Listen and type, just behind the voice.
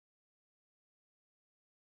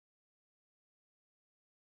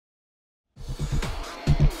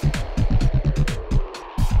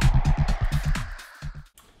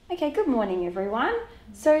Okay, good morning everyone.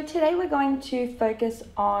 So today we're going to focus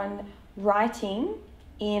on writing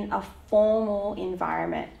in a formal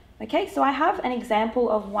environment. Okay, so I have an example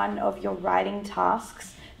of one of your writing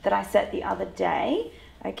tasks that I set the other day.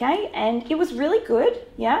 Okay, and it was really good.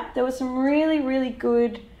 Yeah, there was some really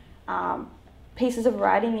good pieces of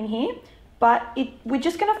writing in here, but we're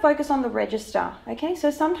just going to focus on the register. Okay,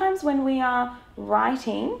 so sometimes when we are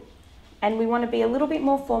writing and we want to be a little bit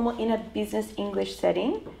more formal in a business English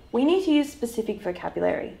setting, we need to use specific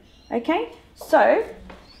vocabulary. Okay, so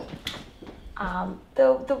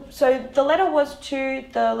the letter was to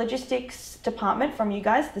the logistics department from you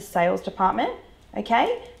guys, the sales department.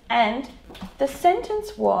 Okay, and the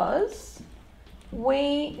sentence was,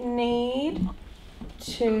 we need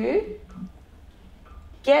to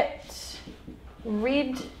get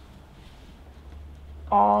rid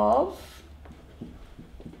of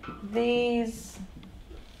these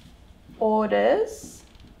orders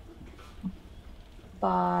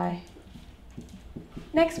by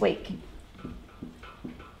next week.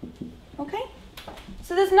 Okay,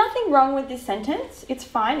 so there's nothing wrong with this sentence. It's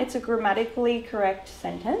fine, it's a grammatically correct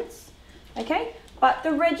sentence. Okay, but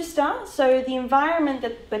the register, so the environment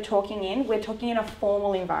that we're talking in a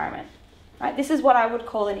formal environment. Right? This is what I would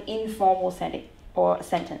call an informal setting or a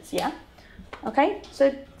sentence, yeah? Okay,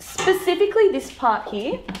 so specifically this part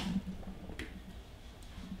here,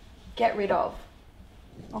 get rid of.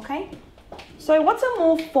 Okay, so what's a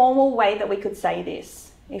more formal way that we could say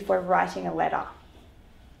this if we're writing a letter?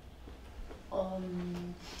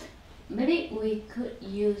 Maybe we could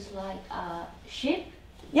use like a ship.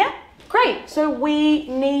 Yeah, great. So we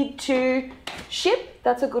need to ship.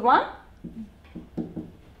 That's a good one.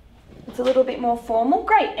 It's a little bit more formal.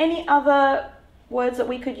 Great. Any other words that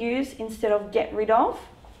we could use instead of get rid of?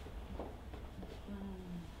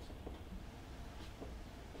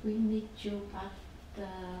 We need to pack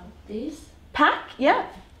this. Pack, yeah.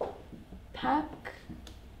 Pack.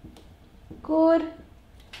 Good.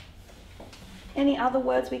 Any other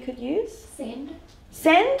words we could use? Send.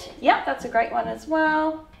 Send, yeah, that's a great one as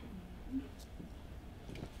well.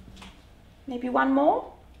 Maybe one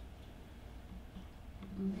more?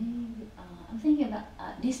 Maybe, I'm thinking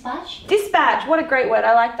about dispatch. Dispatch, what a great word.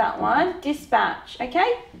 I like that one. Dispatch,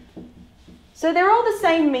 okay? So they're all the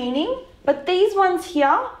same meaning, but these ones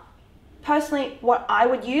here, personally, what I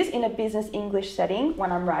would use in a business English setting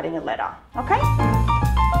when I'm writing a letter, okay?